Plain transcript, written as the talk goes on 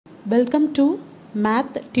Welcome to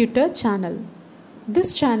Math Tutor channel.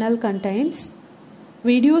 This channel contains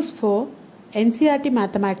videos for NCERT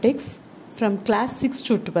Mathematics from class 6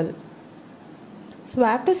 to 12. So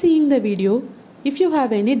after seeing the video, if you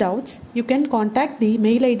have any doubts, you can contact the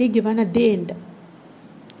mail ID given at the end.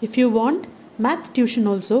 If you want math tuition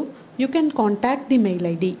also, you can contact the mail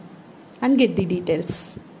ID and get the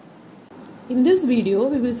details. In this video,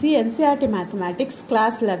 we will see NCERT Mathematics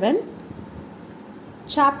class 11.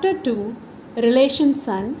 Chapter 2, Relations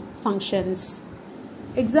and Functions.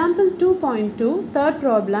 Example 2.2, third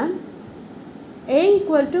problem. A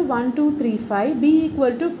equal to 1, 2, 3, 5, B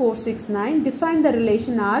equal to 4, 6, 9. Define the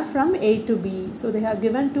relation R from A to B. So they have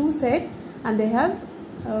given two sets and they have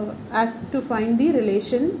asked to find the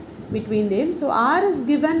relation between them. So R is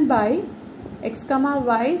given by x comma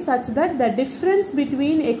y such that the difference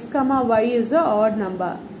between x comma y is an odd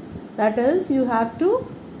number. That is, you have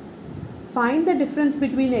to find the difference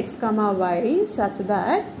between x comma y such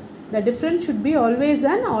that the difference should be always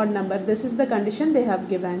an odd number. This is the condition they have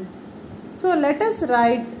given. So let us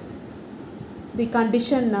write the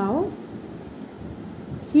condition now.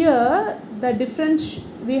 Here the difference,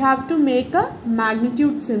 we have to make a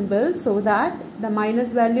magnitude symbol so that the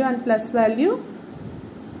minus value and plus value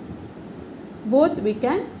both we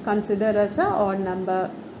can consider as a odd number.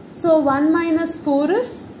 So 1 minus 4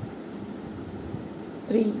 is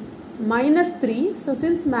 3. Minus 3, so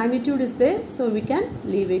since magnitude is there, so we can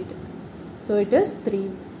leave it. So it is 3.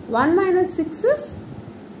 1 minus 6 is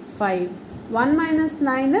 5. 1 minus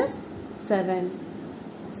 9 is 7.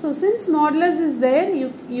 So since modulus is there,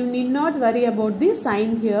 you need not worry about the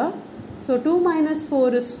sign here. So 2 minus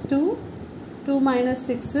 4 is 2. 2 minus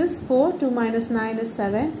 6 is 4. 2 minus 9 is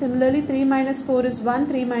 7. Similarly, 3 minus 4 is 1.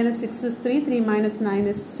 3 minus 6 is 3. 3 minus 9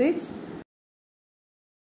 is 6.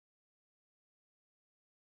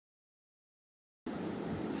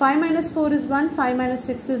 5 minus 4 is 1, 5 minus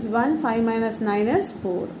 6 is 1, 5 minus 9 is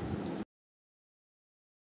 4.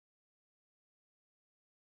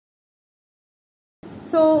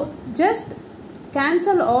 So just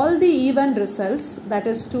cancel all the even results, that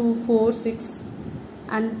is 2, 4, 6,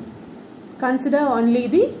 and consider only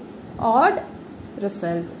the odd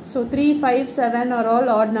result. So 3, 5, 7 are all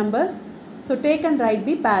odd numbers. So take and write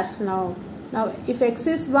the pairs now. Now if x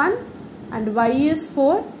is 1 and y is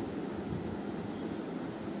 4,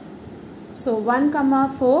 so 1 comma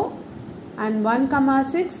 4 and 1 comma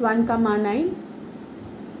 6, 1 comma 9,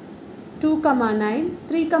 2 comma 9,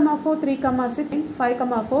 3 comma 4, 3 comma 6, 5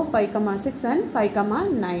 comma 4, 5 comma 6 and 5 comma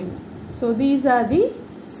 9. So these are the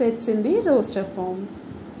sets in the roster form.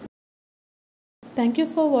 Thank you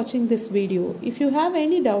for watching this video. If you have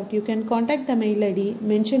any doubt, you can contact the mail ID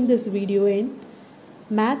mentioned this video in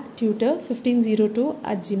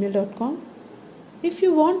mathtutor1502@gmail.com. If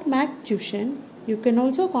you want math tuition, you can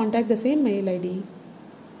also contact the same mail ID.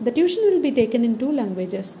 The tuition will be taken in two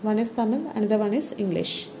languages. One is Tamil, another one is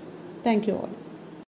English. Thank you all.